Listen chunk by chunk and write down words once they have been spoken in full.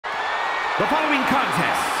The following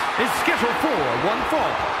contest is scheduled for one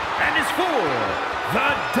fall and is for the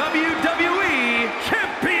WWE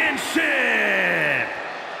Championship.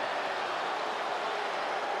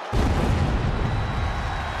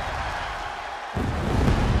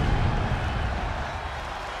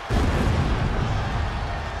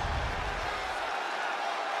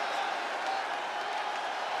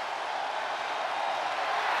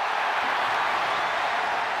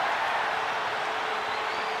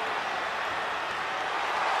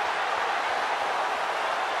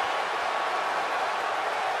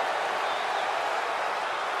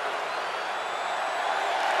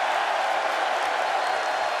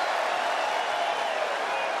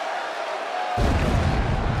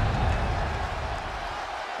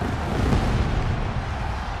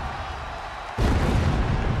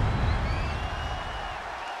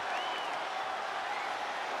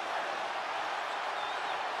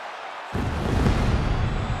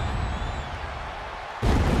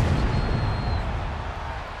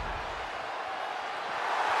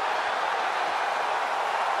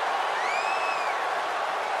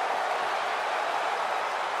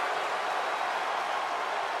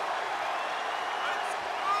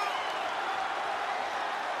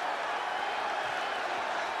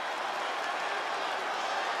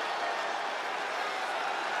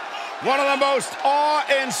 One of the most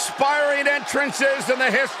awe-inspiring entrances in the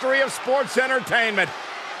history of sports entertainment.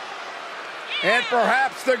 And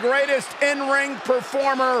perhaps the greatest in-ring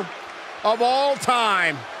performer of all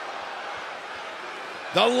time.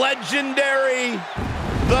 The legendary,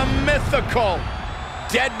 the mythical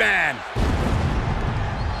Deadman.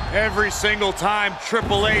 Every single time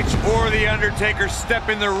Triple H or The Undertaker step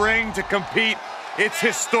in the ring to compete, it's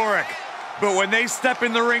historic. But when they step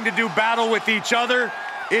in the ring to do battle with each other,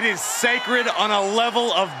 it is sacred on a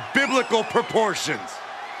level of biblical proportions.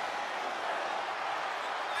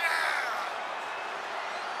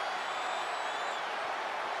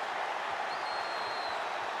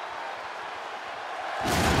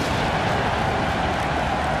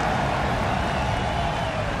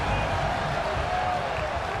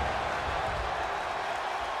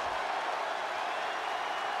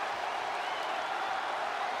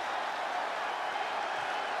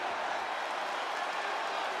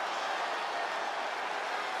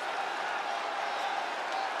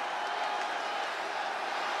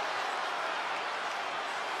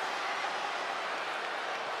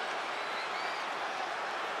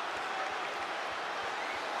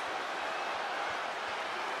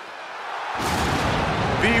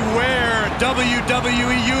 Beware,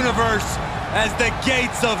 WWE Universe, as the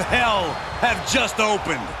gates of hell have just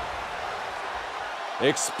opened.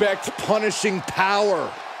 Expect punishing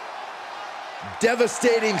power,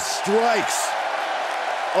 devastating strikes,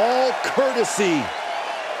 all courtesy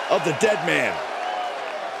of the Deadman.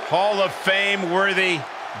 Hall of Fame worthy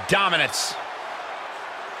dominance.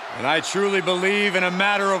 And I truly believe in a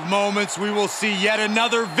matter of moments we will see yet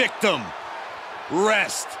another victim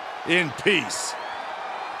rest in peace.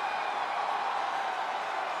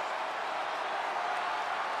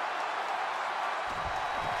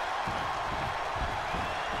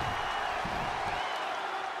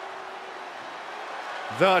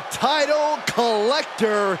 The title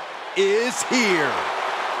collector is here.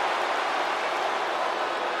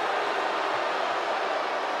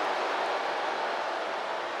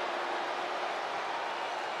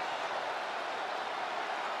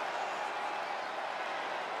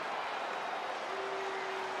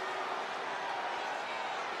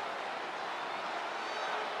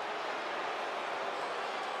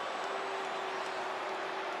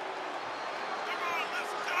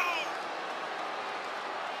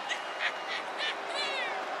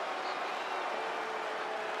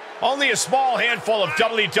 Only a small handful of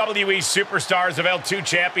WWE superstars have held two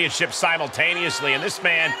championships simultaneously, and this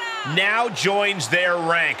man now joins their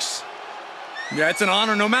ranks. Yeah, it's an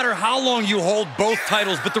honor no matter how long you hold both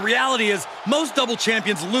titles, but the reality is most double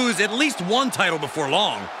champions lose at least one title before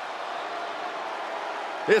long.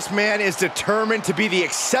 This man is determined to be the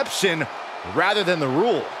exception rather than the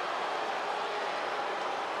rule.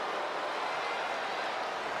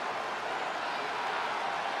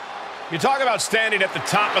 You talk about standing at the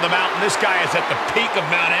top of the mountain. This guy is at the peak of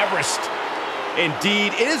Mount Everest.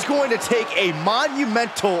 Indeed, it is going to take a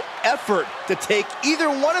monumental effort to take either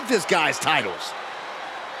one of this guy's titles.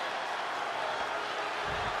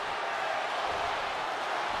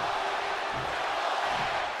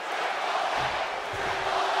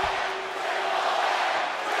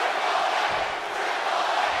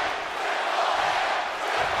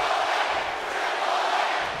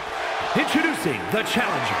 Introducing the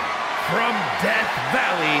challenger from Death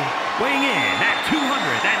Valley, weighing in at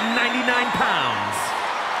 299 pounds.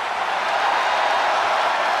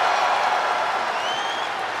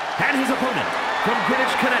 And his opponent, from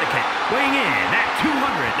Greenwich, Connecticut, weighing in at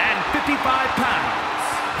 255 pounds,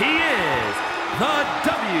 he is the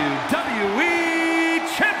WWE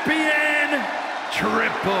Champion,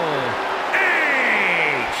 Triple H.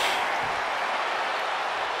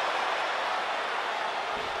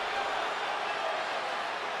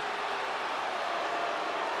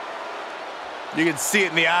 You can see it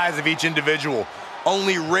in the eyes of each individual.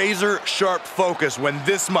 Only razor-sharp focus when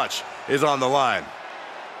this much is on the line.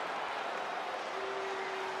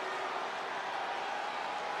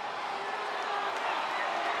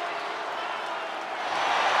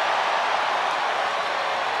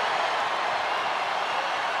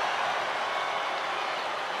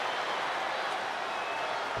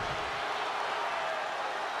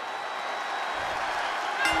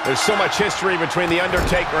 There's so much history between The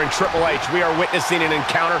Undertaker and Triple H. We are witnessing an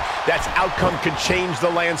encounter that's outcome could change the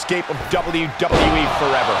landscape of WWE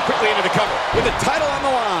forever. Quickly into the cover with the title on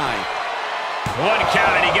the line. One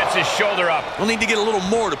count and he gets his shoulder up. We'll need to get a little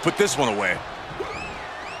more to put this one away.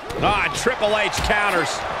 Triple H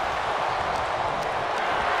counters.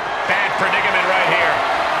 Bad predicament right here.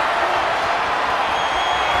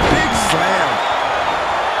 Big slam.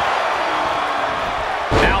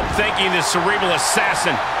 Outthinking the cerebral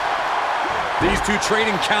assassin. These two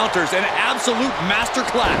trading counters, an absolute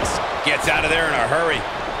masterclass. Gets out of there in a hurry.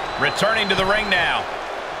 Returning to the ring now.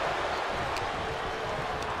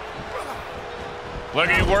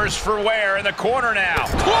 Looking worse for wear in the corner now.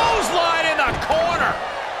 Clothesline in the corner.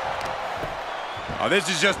 Oh, this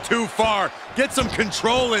is just too far. Get some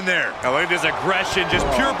control in there. Oh, look at this aggression, just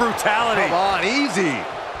pure brutality. Come on, easy.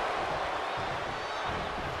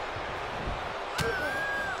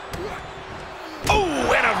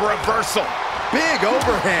 Oh, and a reversal. Big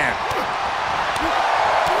overhand.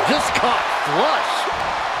 Just caught flush.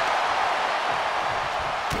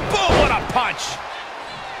 Boom, what a punch.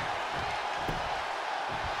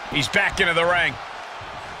 He's back into the ring.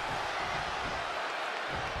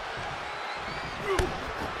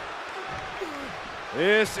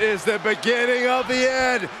 This is the beginning of the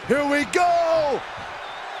end. Here we go.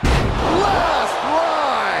 Last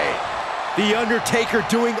ride. The Undertaker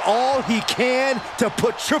doing all he can to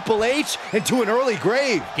put Triple H into an early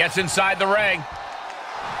grave. Gets inside the ring.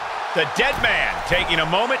 The dead man taking a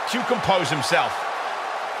moment to compose himself.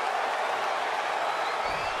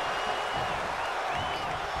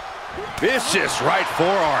 Vicious right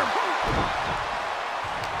forearm.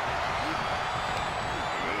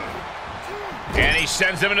 And he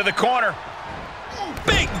sends him into the corner.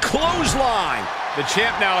 Big clothesline. The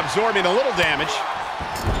champ now absorbing a little damage.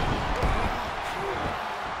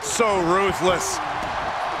 So ruthless.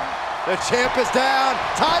 The champ is down.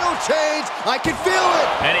 Title change. I can feel it.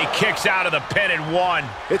 And he kicks out of the pin and one.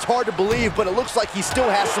 It's hard to believe, but it looks like he still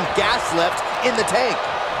has some gas left in the tank.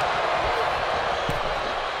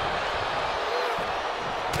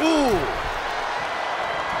 Ooh.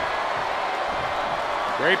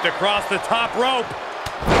 Draped across the top rope.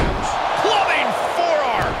 Clubbing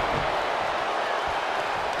forearm.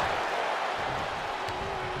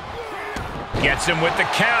 Gets him with the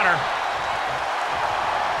counter.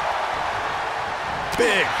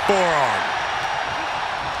 Big forearm.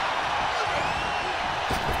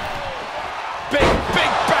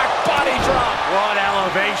 Big back body drop. What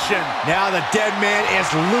elevation. Now the dead man is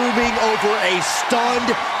looming over a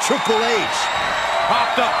stunned Triple H.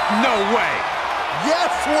 Popped up. No way.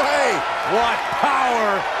 Yes way. What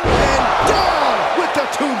power. And down with the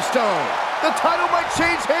tombstone. The title might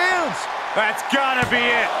change hands. That's gotta be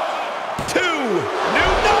it.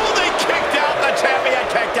 No, they kicked out. The champion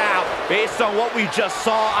kicked out. Based on what we just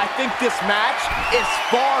saw, I think this match is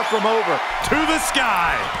far from over. To the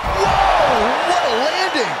sky. Whoa, what a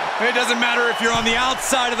landing. It doesn't matter if you're on the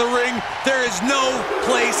outside of the ring. There is no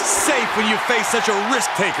place safe when you face such a risk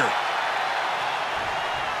taker.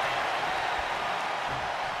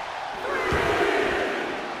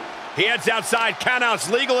 He heads outside. Countouts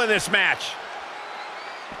legal in this match.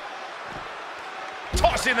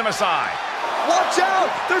 Tossing them aside. Watch out!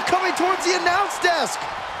 They're coming towards the announce desk.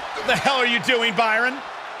 What the hell are you doing, Byron?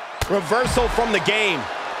 Reversal from the game.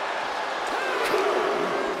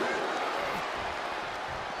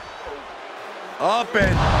 Up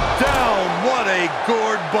and down. What a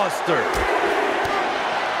gourd buster.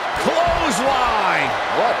 Clothesline.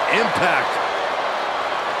 What impact.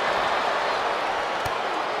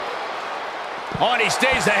 He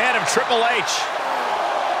stays ahead of Triple H.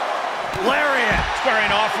 Lariat.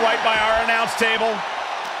 Squaring off right by our announce table.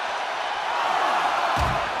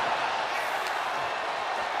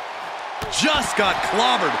 Just got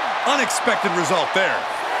clobbered. Unexpected result there.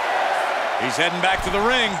 He's heading back to the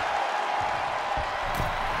ring.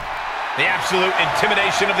 The absolute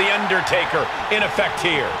intimidation of the Undertaker in effect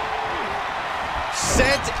here.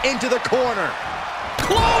 Sent into the corner.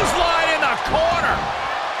 Clothesline in the corner.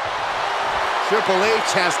 Triple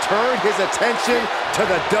H has turned his attention to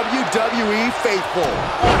the WWE faithful.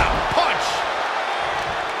 What a punch.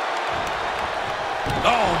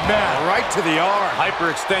 Oh, man. Right to the arm.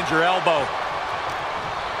 Hyperextend your elbow.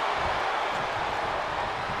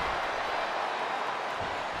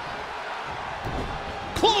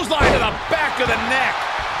 Clothesline to the back of the neck.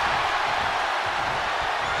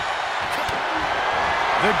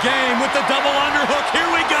 The game with the double underhook. Here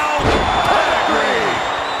we go. Pedigree.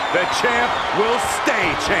 The champ will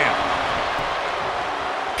stay champ.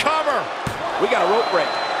 Cover. We got a rope break.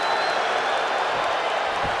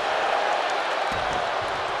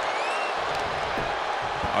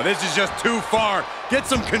 Oh, this is just too far. Get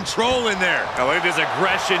some control in there. Oh, look at this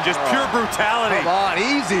aggression, just pure brutality. Come on,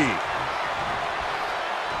 easy.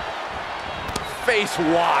 Face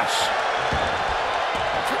wash.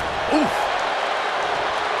 Oof.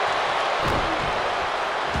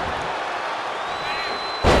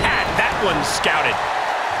 Had that one scouted.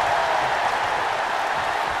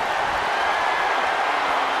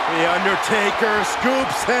 The Undertaker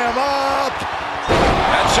scoops him up.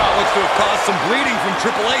 That shot looks to have caused some bleeding from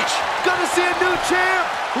Triple H. Gonna see a new champ.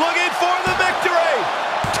 Looking for the victory.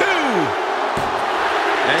 2.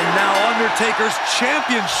 And now Undertaker's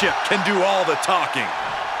championship can do all the talking.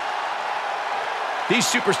 These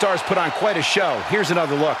superstars put on quite a show. Here's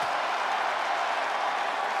another look.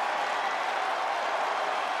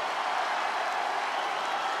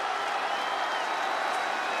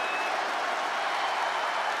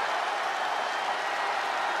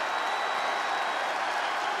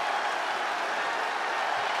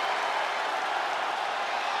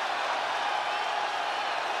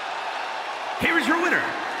 Here is your winner,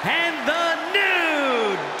 and the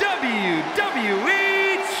new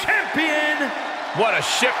WWE Champion. What a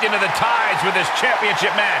shift into the tides with this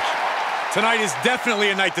championship match. Tonight is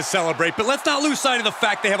definitely a night to celebrate, but let's not lose sight of the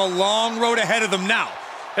fact they have a long road ahead of them now.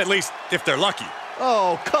 At least, if they're lucky.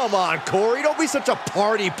 Oh, come on, Corey. Don't be such a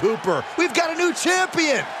party pooper. We've got a new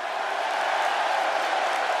champion.